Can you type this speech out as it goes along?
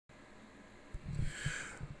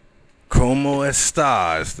Como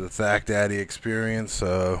estas? The Thack Daddy experience.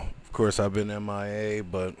 Of course, I've been MIA,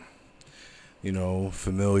 but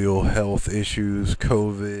familial health issues,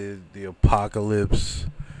 COVID, the apocalypse,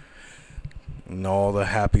 and all the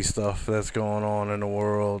happy stuff that's going on in the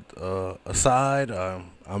world aside,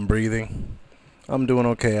 I'm breathing. I'm doing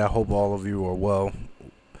okay. I hope all of you are well.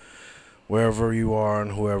 Wherever you are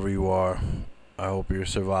and whoever you are, I hope you're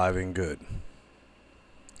surviving good.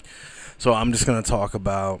 So I'm just going to talk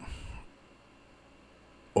about,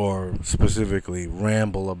 or specifically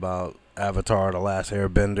ramble about, Avatar: The Last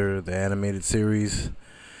Airbender, the animated series.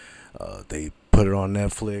 They put it on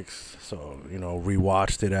Netflix, so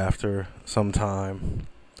rewatched it after some time,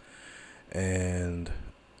 and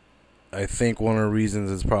I think one of the reasons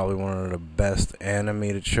it's probably one of the best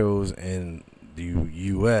animated shows in the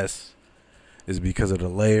U.S. is because of the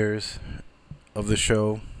layers of the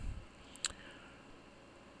show.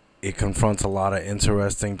 It confronts a lot of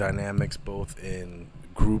interesting dynamics, both in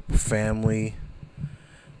group, family,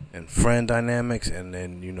 and friend dynamics, and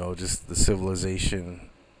then just the civilization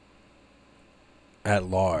at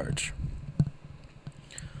large.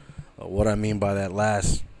 What I mean by that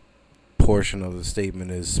last portion of the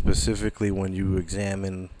statement is specifically when you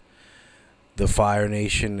examine the Fire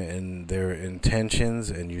Nation and their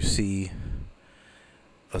intentions, and you see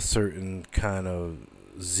a certain kind of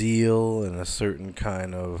zeal and a certain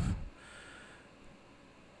kind of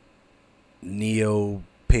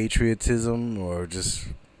neo-patriotism, or just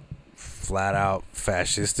flat-out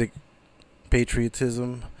fascistic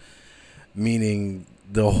patriotism, meaning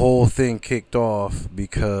the whole thing kicked off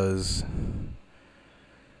because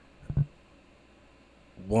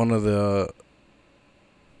one of the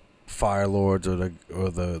Fire Lords, or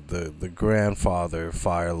the grandfather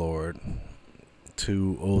Fire Lord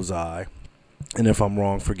to Ozai, and if I'm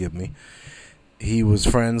wrong, forgive me, he was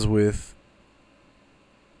friends with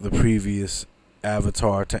the previous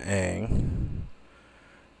Avatar to Aang,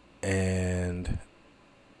 and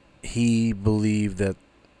he believed that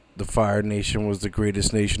the Fire Nation was the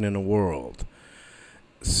greatest nation in the world.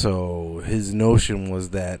 So his notion was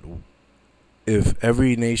that if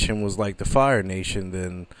every nation was like the Fire Nation,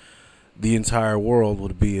 then the entire world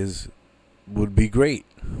would be great.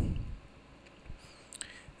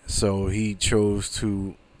 So he chose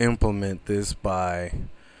to implement this by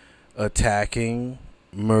attacking,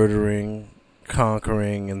 murdering,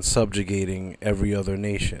 conquering, and subjugating every other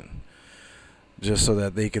nation, just so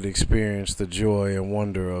that they could experience the joy and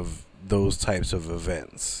wonder of those types of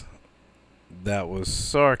events. That was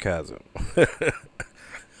sarcasm.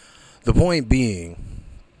 The point being,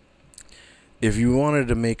 if you wanted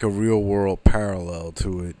to make a real world parallel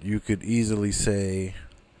to it, you could easily say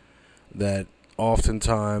that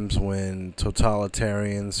oftentimes when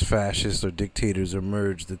totalitarians, fascists, or dictators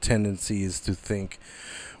emerge, the tendency is to think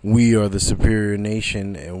we are the superior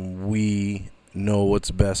nation and we know what's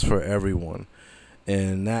best for everyone.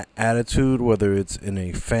 And that attitude, whether it's in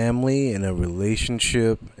a family, in a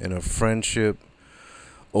relationship, in a friendship,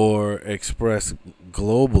 or expressed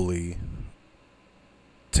globally,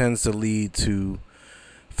 tends to lead to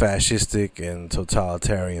fascistic and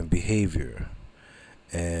totalitarian behavior.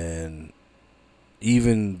 And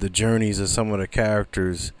even the journeys of some of the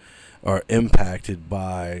characters are impacted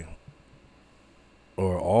by,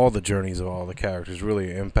 or all the journeys of all the characters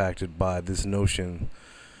really are impacted by this notion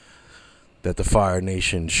that the Fire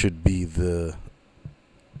Nation should be the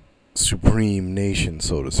supreme nation,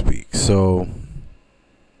 so to speak. So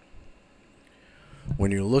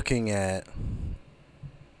when you're looking at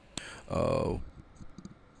one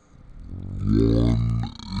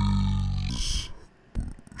is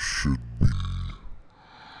should be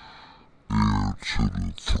heir to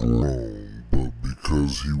the throne, but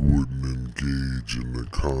because he wouldn't engage in the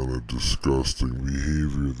kind of disgusting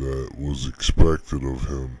behavior that was expected of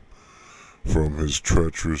him from his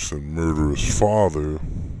treacherous and murderous father,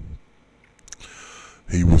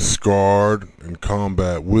 he was scarred in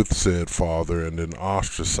combat with said father and then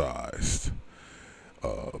ostracized,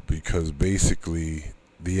 because basically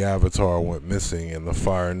the Avatar went missing, and the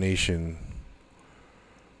Fire Nation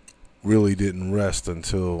really didn't rest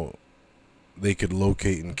until they could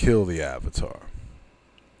locate and kill the Avatar,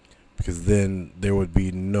 because then there would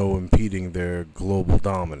be no impeding their global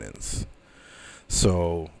dominance.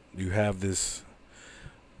 So you have this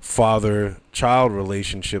father-child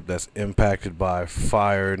relationship that's impacted by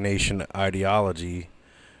Fire Nation ideology,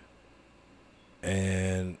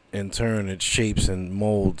 and in turn it shapes and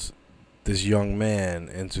molds this young man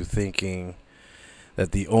into thinking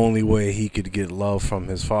that the only way he could get love from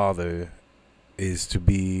his father is to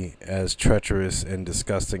be as treacherous and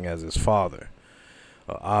disgusting as his father.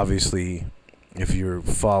 Obviously, if you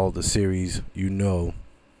follow the series, you know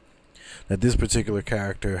that this particular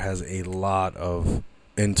character has a lot of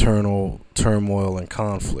internal turmoil and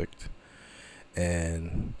conflict.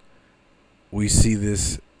 And we see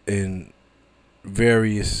this in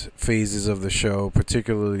various phases of the show,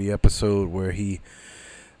 particularly the episode where he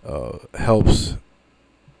helps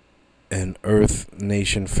an Earth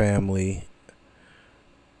Nation family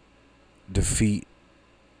defeat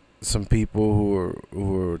some people who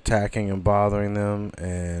were attacking and bothering them,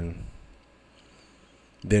 and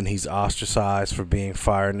then he's ostracized for being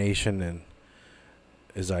Fire Nation, and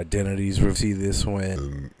his identity's revealed. See this when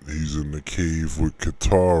and he's in the cave with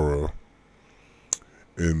Katara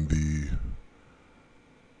in the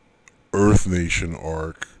Earth Nation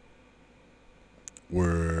arc,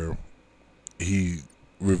 where he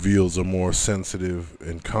reveals a more sensitive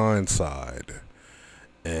and kind side,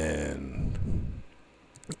 and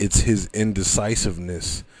it's his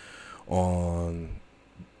indecisiveness on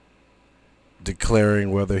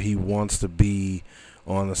declaring whether he wants to be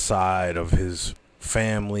on the side of his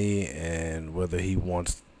family and whether he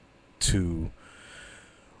wants to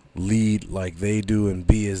lead like they do and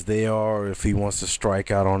be as they are, or if he wants to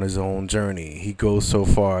strike out on his own journey. He goes so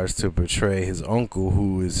far as to betray his uncle,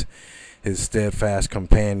 who is his steadfast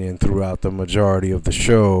companion throughout the majority of the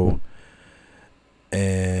show,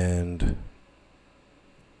 and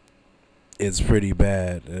it's pretty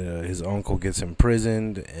bad. His uncle gets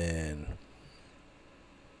imprisoned, and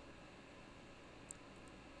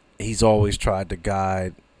he's always tried to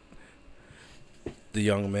guide the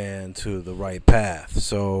young man to the right path.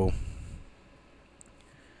 So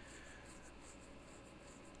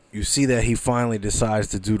you see that he finally decides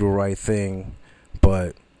to do the right thing,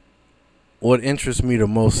 but what interests me the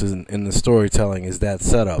most in the storytelling is that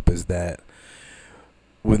setup, is that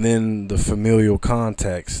within the familial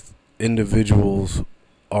context, individuals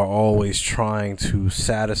are always trying to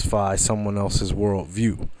satisfy someone else's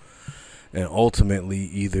worldview. And ultimately,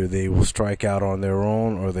 either they will strike out on their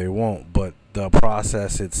own or they won't. But the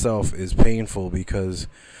process itself is painful because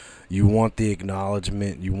you want the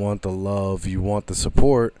acknowledgement, you want the love, you want the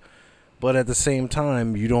support. But at the same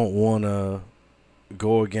time, you don't want to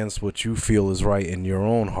go against what you feel is right in your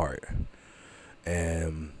own heart.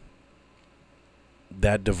 And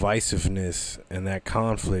that divisiveness and that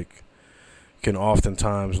conflict can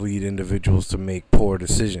oftentimes lead individuals to make poor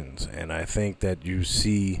decisions. And I think that you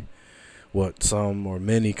see what some or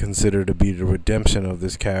many consider to be the redemption of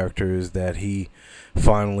this character is that he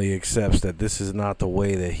finally accepts that this is not the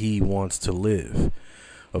way that he wants to live.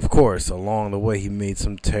 Of course, along the way, he made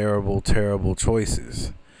some terrible, terrible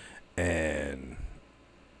choices. And,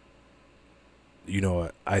 you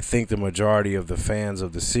know, I think the majority of the fans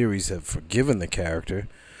of the series have forgiven the character.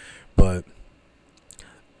 But,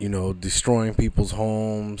 you know, destroying people's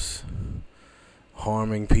homes,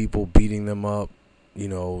 harming people, beating them up, you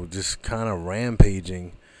know, just kind of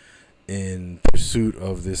rampaging in pursuit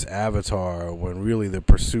of this avatar, when really the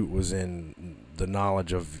pursuit was in the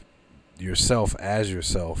knowledge of yourself as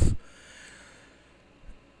yourself.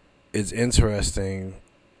 It's interesting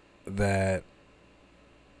that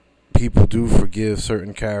people do forgive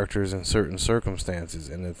certain characters in certain circumstances.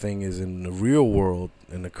 And the thing is, in the real world,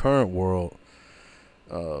 in the current world,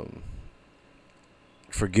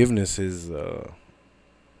 forgiveness is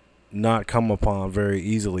not come upon very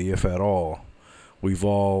easily, if at all. We've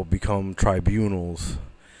all become tribunals.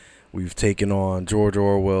 We've taken on George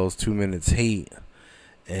Orwell's 2 Minutes Hate,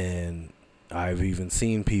 and I've even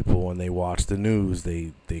seen people when they watch the news,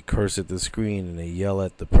 they curse at the screen and they yell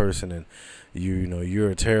at the person, and you know,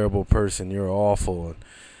 you're a terrible person, you're awful,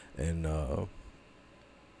 and the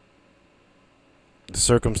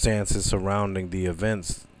circumstances surrounding the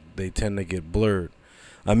events, they tend to get blurred.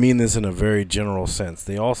 I mean this in a very general sense.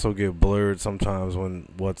 They also get blurred sometimes when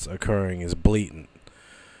what's occurring is blatant.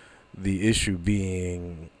 The issue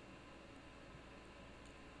being,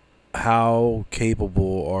 how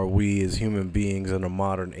capable are we as human beings in a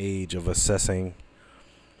modern age of assessing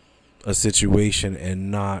a situation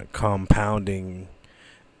and not compounding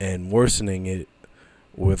and worsening it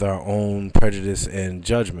with our own prejudice and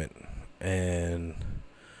judgment? And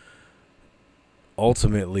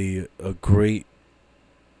ultimately, a great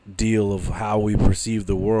deal of how we perceive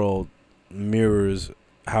the world mirrors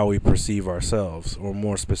how we perceive ourselves, or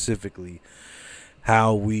more specifically,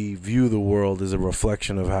 how we view the world is a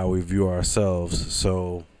reflection of how we view ourselves.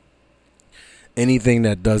 So anything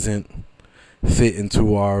that doesn't fit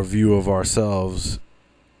into our view of ourselves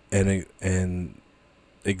and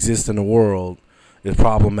exist in the world is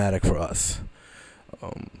problematic for us.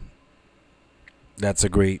 That's a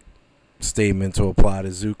great statement to apply to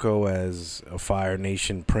Zuko as a Fire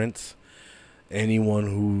Nation prince. anyone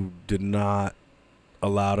who did not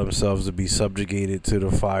allow themselves to be subjugated to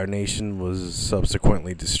the Fire Nation was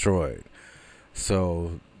subsequently destroyed.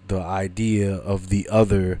 So the idea of the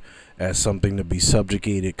other as something to be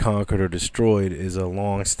subjugated, conquered, or destroyed is a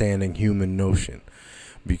long-standing human notion,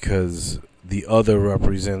 because the other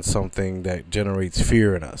represents something that generates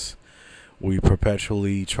fear in us. We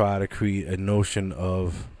perpetually try to create a notion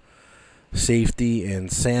of safety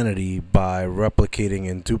and sanity by replicating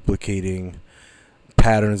and duplicating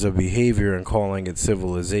patterns of behavior and calling it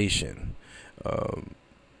civilization.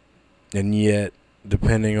 And yet,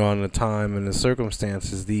 depending on the time and the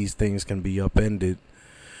circumstances, these things can be upended,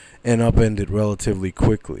 and upended relatively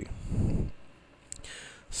quickly.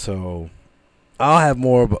 So I'll have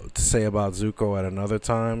more to say about Zuko at another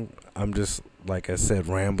time. I'm just, like I said,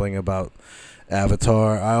 rambling about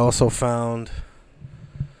Avatar. I also found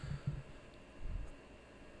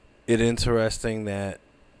it interesting that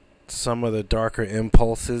some of the darker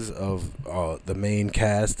impulses of the main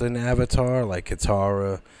cast in Avatar, like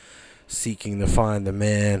Katara seeking to find the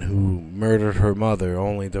man who murdered her mother,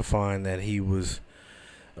 only to find that he was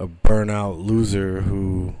a burnout loser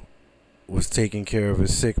who was taking care of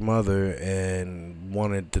his sick mother and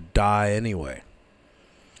wanted to die anyway.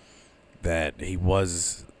 That he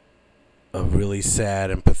was a really sad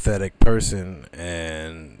and pathetic person,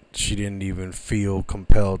 and she didn't even feel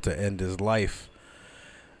compelled to end his life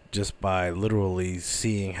just by literally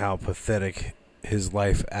seeing how pathetic his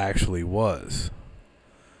life actually was.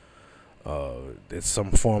 It's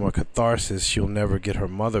some form of catharsis. She'll never get her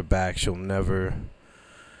mother back. She'll never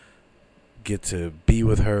get to be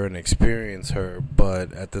with her and experience her.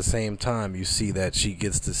 But at the same time, you see that she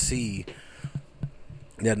gets to see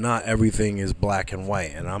that not everything is black and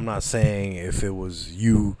white. And I'm not saying if it was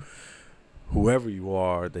you, whoever you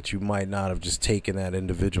are, that you might not have just taken that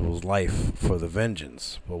individual's life for the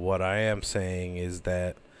vengeance. But what I am saying is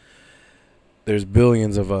that there's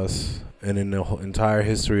billions of us, and in the entire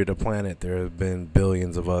history of the planet, there have been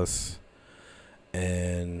billions of us.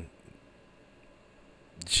 And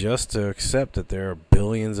just to accept that there are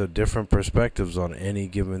billions of different perspectives on any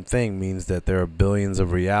given thing means that there are billions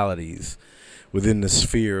of realities within the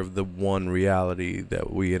sphere of the one reality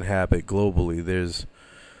that we inhabit globally. There's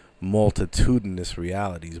multitudinous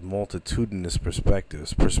realities, multitudinous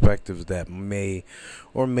perspectives that may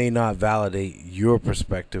or may not validate your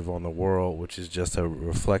perspective on the world, which is just a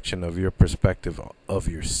reflection of your perspective of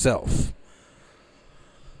yourself.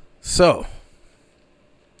 So,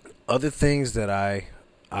 other things that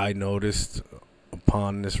I noticed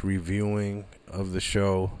upon this reviewing of the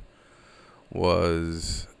show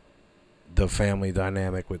was the family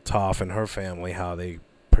dynamic with Toph and her family, how they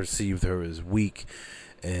perceived her as weak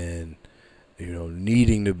and,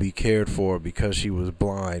 needing to be cared for because she was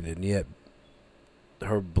blind, and yet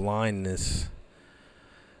her blindness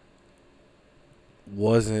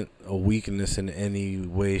wasn't a weakness in any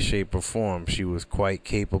way, shape, or form. She was quite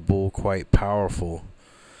capable, quite powerful,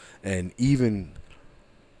 and even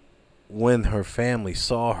when her family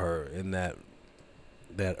saw her in that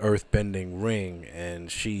earthbending ring,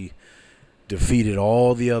 and she defeated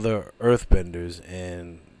all the other earthbenders,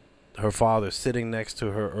 and her father sitting next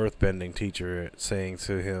to her earthbending teacher saying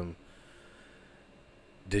to him,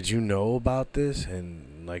 "Did you know about this?"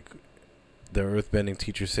 And the earthbending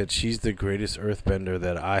teacher said, "She's the greatest earthbender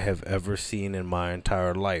that I have ever seen in my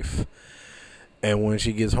entire life." And when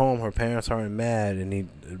she gets home, her parents aren't mad,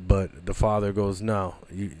 but the father goes, "No,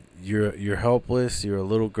 you're helpless. You're a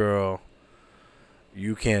little girl.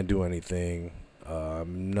 You can't do anything.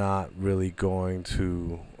 I'm not really going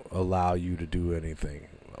to allow you to do anything.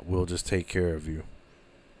 We'll just take care of you."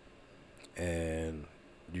 And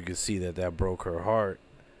you can see that broke her heart.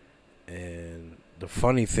 And the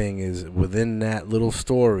funny thing is, within that little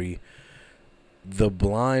story, the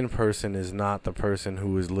blind person is not the person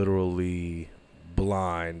who is literally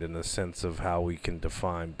blind in the sense of how we can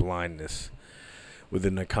define blindness.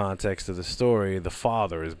 Within the context of the story, the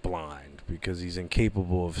father is blind because he's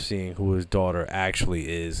incapable of seeing who his daughter actually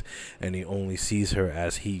is, and he only sees her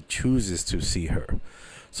as he chooses to see her.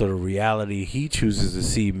 So the reality he chooses to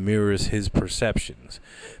see mirrors his perceptions,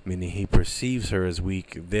 meaning he perceives her as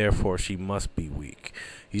weak, therefore she must be weak.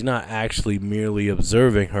 He's not actually merely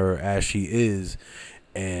observing her as she is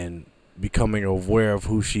and becoming aware of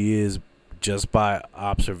who she is just by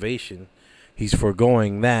observation. He's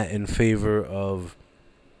foregoing that in favor of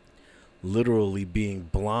literally being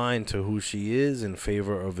blind to who she is, in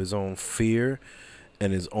favor of his own fear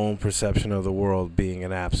and his own perception of the world being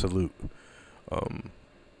an absolute.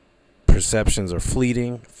 Perceptions are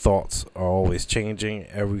fleeting. Thoughts are always changing.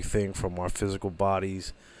 Everything from our physical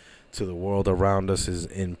bodies to the world around us is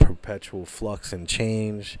in perpetual flux and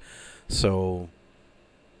change. So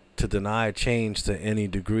to deny change to any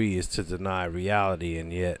degree is to deny reality,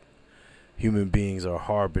 and yet human beings are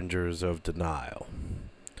harbingers of denial.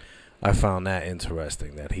 I found that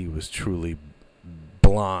interesting, that he was truly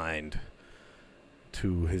blind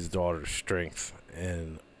to his daughter's strength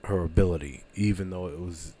and her ability, even though it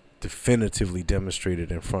was definitively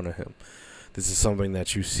demonstrated in front of him. This is something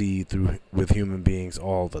that you see with human beings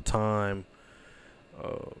all the time,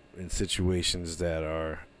 in situations that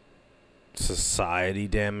are society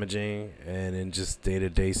damaging, and in just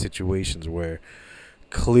day-to-day situations where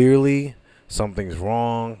clearly something's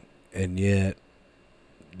wrong, and yet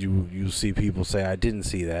you see people say, I didn't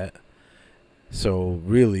see that. So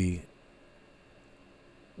really,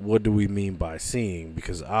 what do we mean by seeing?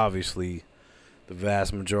 Because obviously the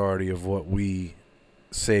vast majority of what we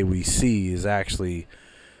say we see is actually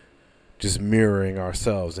just mirroring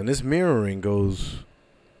ourselves. And this mirroring goes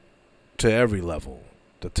to every level.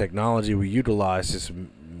 The technology we utilize just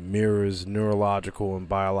mirrors neurological and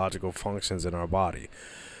biological functions in our body,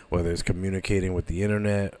 whether it's communicating with the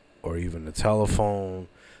internet or even the telephone,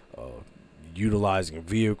 utilizing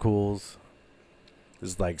vehicles.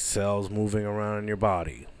 It's like cells moving around in your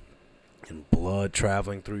body and blood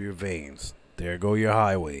traveling through your veins. There go your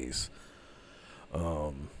highways.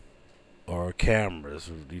 Or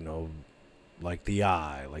cameras, like the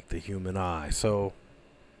eye, like the human eye. So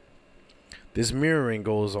this mirroring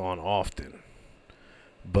goes on often.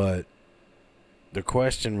 But the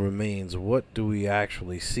question remains, what do we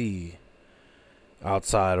actually see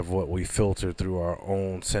outside of what we filter through our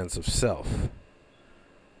own sense of self?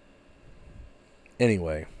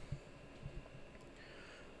 Anyway,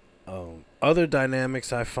 other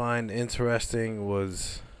dynamics I find interesting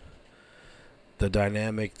was the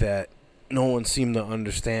dynamic that no one seemed to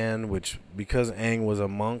understand, which, because Aang was a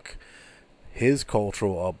monk, his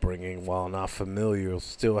cultural upbringing, while not familiar,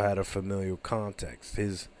 still had a familial context.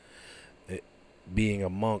 Being a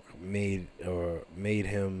monk made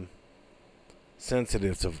him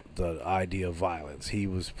sensitive to the idea of violence. He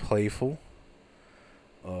was playful,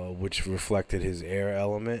 which reflected his air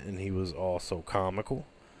element, and he was also comical,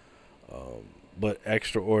 but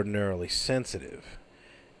extraordinarily sensitive.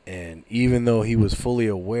 And even though he was fully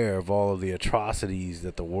aware of all of the atrocities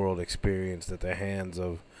that the world experienced at the hands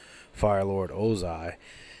of Fire Lord Ozai,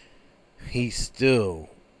 he still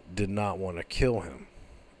did not want to kill him.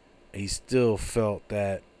 He still felt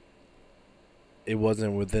that it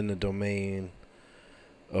wasn't within the domain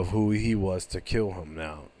of who he was to kill him.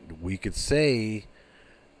 Now, we could say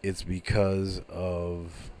it's because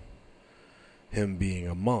of him being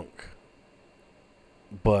a monk,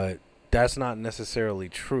 but that's not necessarily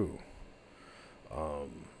true.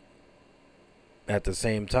 At the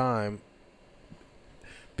same time,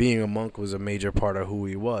 being a monk was a major part of who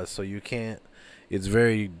he was. So it's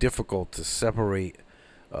very difficult to separate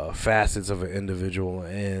facets of an individual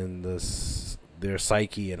and their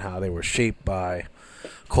psyche and how they were shaped by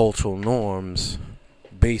cultural norms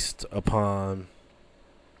based upon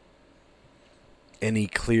any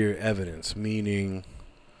clear evidence. Meaning,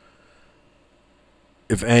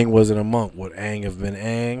 if Aang wasn't a monk, would Aang have been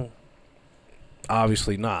Aang?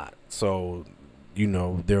 Obviously not. So,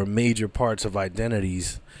 there are major parts of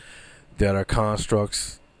identities that are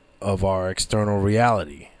constructs of our external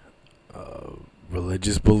reality.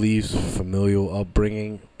 Religious beliefs, familial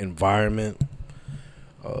upbringing, environment,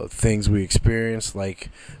 things we experience. Like,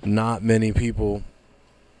 not many people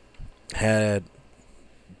had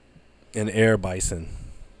an air bison.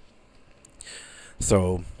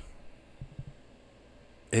 So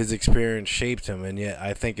his experience shaped him, and yet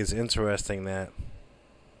I think it's interesting that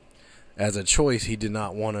as a choice he did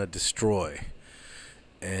not want to destroy.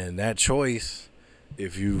 And that choice,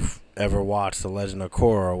 if you've ever watched The Legend of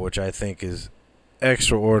Korra, which I think is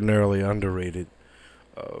extraordinarily underrated,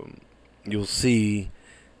 you'll see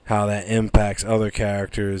how that impacts other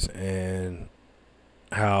characters and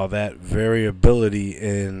how that variability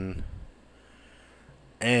in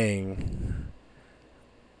Aang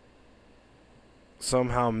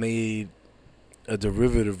somehow made a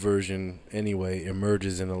derivative version, anyway,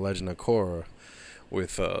 emerges in The Legend of Korra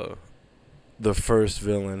with the first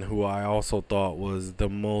villain, who I also thought was the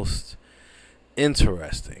most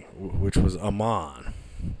interesting, which was Amon.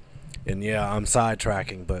 And yeah, I'm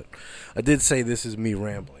sidetracking, but I did say this is me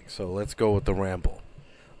rambling, so let's go with the ramble.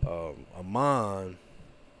 Amon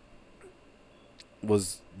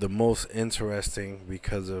was the most interesting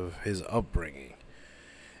because of his upbringing.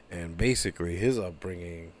 And basically, his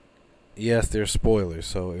upbringing, yes, there's spoilers,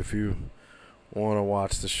 so if you want to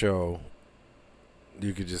watch the show,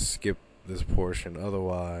 you could just skip this portion.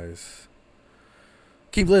 Otherwise,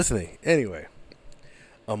 keep listening. Anyway,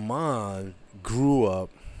 Amon grew up.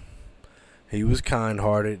 He was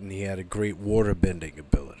kind-hearted and he had a great water-bending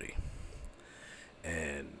ability.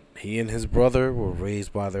 And he and his brother were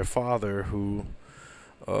raised by their father, who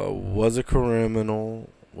was a criminal,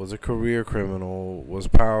 was a career criminal, was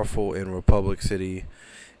powerful in Republic City,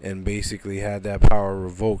 and basically had that power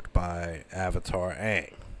revoked by Avatar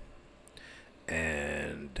Aang.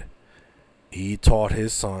 And he taught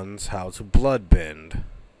his sons how to bloodbend.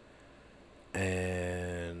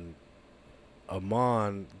 And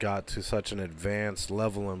Amon got to such an advanced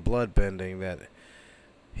level in bloodbending that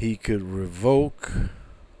he could revoke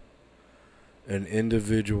an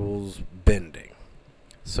individual's bending.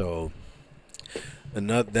 So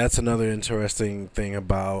that's another interesting thing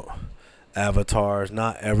about avatars.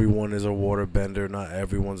 Not everyone is a waterbender. Not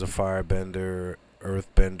everyone's a firebender,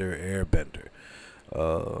 earthbender, airbender.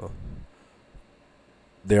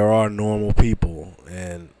 There are normal people,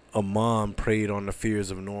 and Amon preyed on the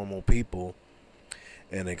fears of normal people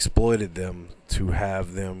and exploited them to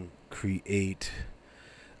have them create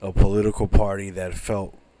a political party that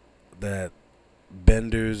felt that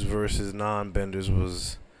benders versus non-benders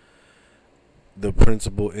was the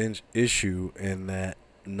principal issue, and that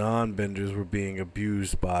non-benders were being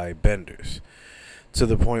abused by benders, to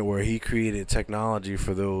the point where he created technology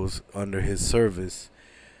for those under his service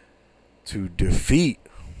to defeat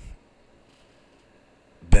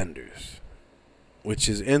benders, which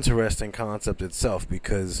is interesting concept itself,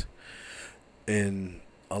 because in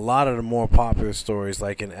a lot of the more popular stories,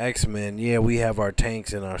 like in X-Men, yeah, we have our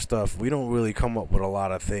tanks and our stuff. We don't really come up with a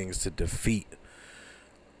lot of things to defeat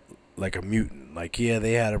like a mutant. Like, yeah,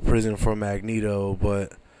 they had a prison for Magneto,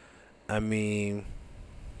 but I mean,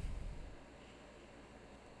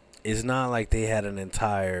 it's not like they had an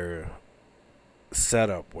entire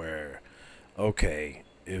setup where, okay,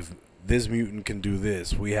 if this mutant can do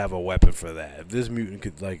this, we have a weapon for that. If this mutant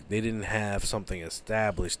could, like, they didn't have something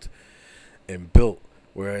established and built.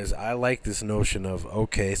 Whereas I like this notion of,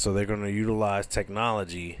 okay, so they're going to utilize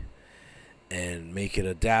technology and make it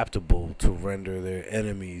adaptable to render their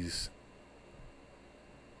enemies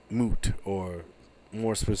moot, or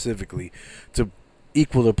more specifically, to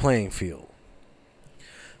equal the playing field.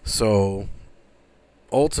 So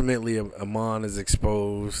ultimately, Amon is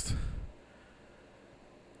exposed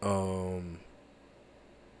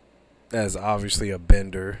as obviously a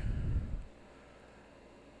bender,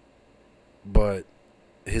 but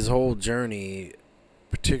his whole journey,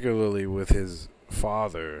 particularly with his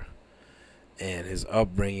father and his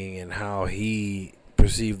upbringing and how he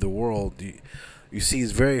perceived the world, you see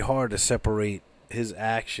it's very hard to separate his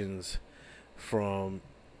actions from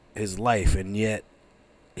his life, and yet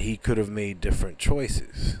he could have made different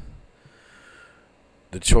choices.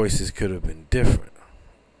 The choices could have been different.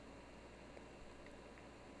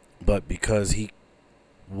 But because he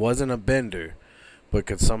wasn't a bender, but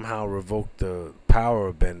could somehow revoke the power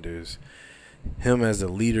of benders, him as the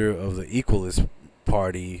leader of the Equalist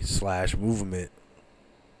Party / movement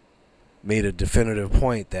made a definitive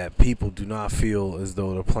point that people do not feel as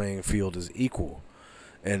though the playing field is equal.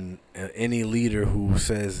 And any leader who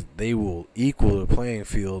says they will equal the playing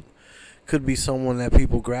field could be someone that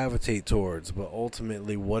people gravitate towards. But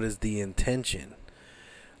ultimately, what is the intention?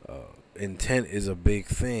 Intent is a big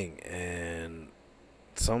thing, and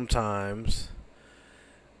sometimes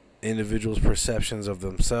individuals' perceptions of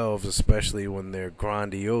themselves, especially when they're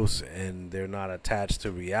grandiose and they're not attached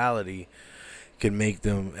to reality, can make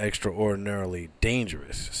them extraordinarily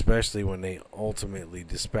dangerous, especially when they ultimately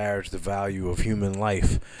disparage the value of human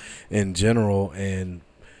life in general and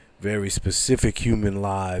very specific human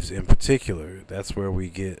lives in particular. That's where we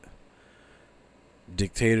get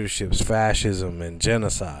dictatorships, fascism, and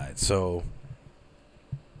genocide. So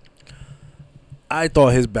I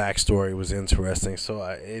thought his backstory was interesting. So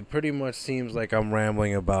it pretty much seems like I'm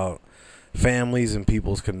rambling about families and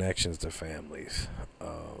people's connections to families.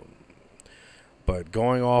 But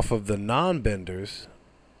going off of the non-benders,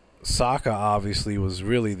 Sokka obviously was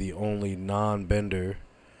really the only non-bender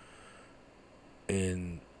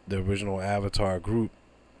in the original Avatar group.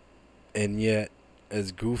 And yet,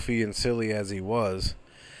 as goofy and silly as he was,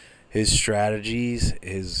 his strategies,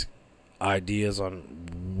 his ideas on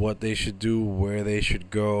what they should do, where they should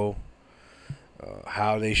go,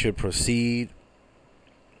 how they should proceed,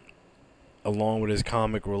 along with his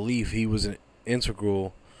comic relief, he was an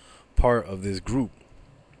integral part of this group.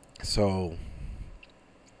 So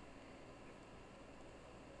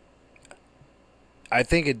I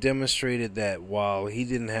think it demonstrated that while he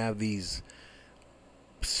didn't have these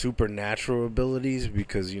supernatural abilities,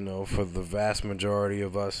 because, you know, for the vast majority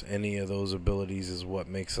of us, any of those abilities is what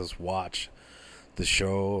makes us watch the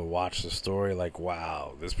show or watch the story. Like,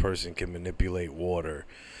 wow, this person can manipulate water,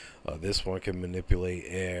 this one can manipulate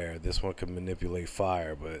air, this one can manipulate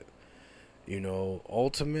fire. But, you know,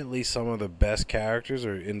 ultimately some of the best characters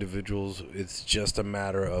are individuals. It's just a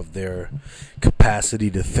matter of their capacity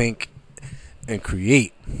to think and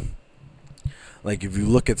create. Like, if you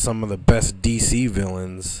look at some of the best DC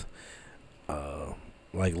villains,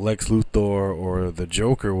 like Lex Luthor or the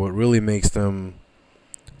Joker, what really makes them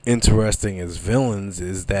interesting as villains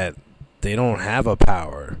is that they don't have a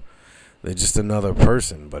power. They're just another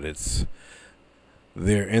person, but it's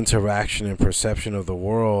their interaction and perception of the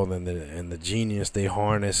world and the genius they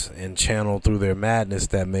harness and channel through their madness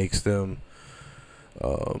that makes them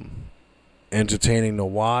entertaining to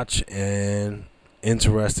watch and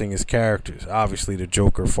interesting as characters. Obviously, the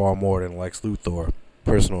Joker far more than Lex Luthor,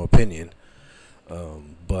 personal opinion.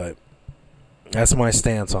 But that's my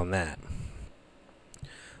stance on that.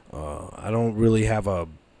 I don't really have a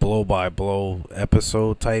blow-by-blow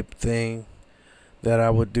episode type thing that I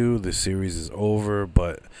would do. The series is over,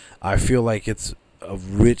 but I feel like it's a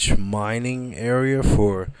rich mining area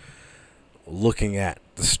for looking at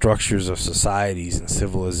the structures of societies and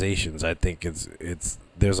civilizations. I think it's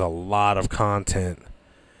there's a lot of content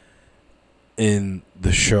in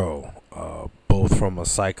the show, both from a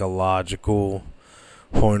psychological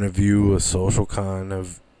point of view, a social kind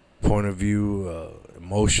of point of view,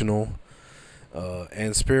 emotional,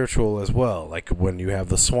 and spiritual as well. Like when you have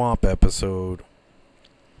the swamp episode,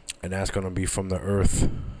 and that's going to be from the Earth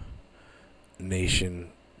Nation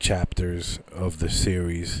chapters of the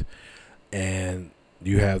series, and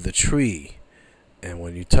you have the tree, and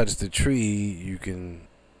when you touch the tree, you can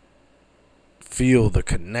feel the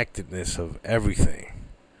connectedness of everything,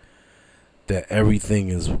 that everything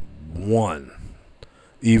is one,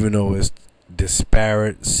 even though it's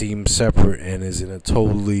disparate, seems separate, and is in a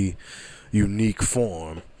totally unique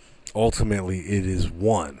form. Ultimately, it is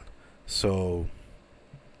one. So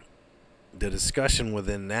the discussion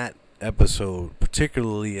within that episode,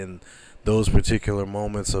 particularly in those particular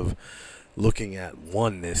moments of looking at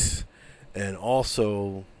oneness, and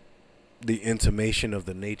also the intimation of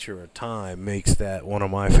the nature of time, makes that one of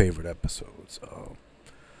my favorite episodes.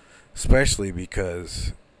 Especially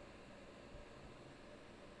because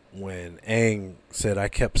when Aang said, I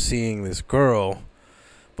kept seeing this girl,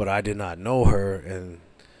 but I did not know her, and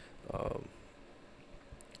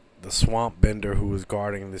the swamp bender who was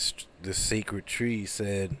guarding this sacred tree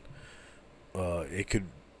said, it could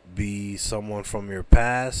be someone from your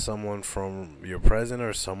past, someone from your present,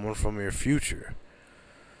 or someone from your future.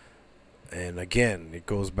 And again, it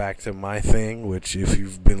goes back to my thing, which if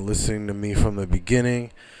you've been listening to me from the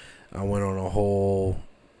beginning, I went on a whole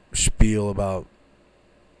spiel about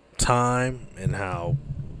time and how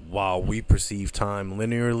while we perceive time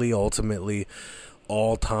linearly, ultimately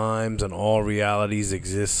all times and all realities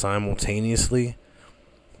exist simultaneously.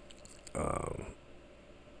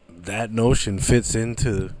 That notion fits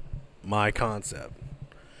into my concept,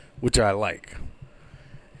 which I like.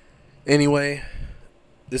 Anyway,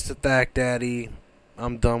 this is Thak Daddy.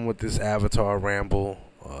 I'm done with this Avatar ramble.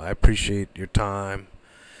 I appreciate your time,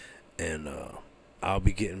 and I'll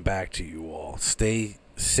be getting back to you all. Stay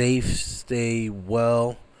safe, stay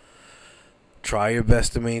well, try your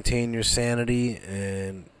best to maintain your sanity,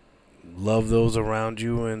 and love those around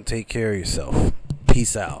you, and take care of yourself.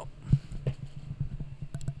 Peace out.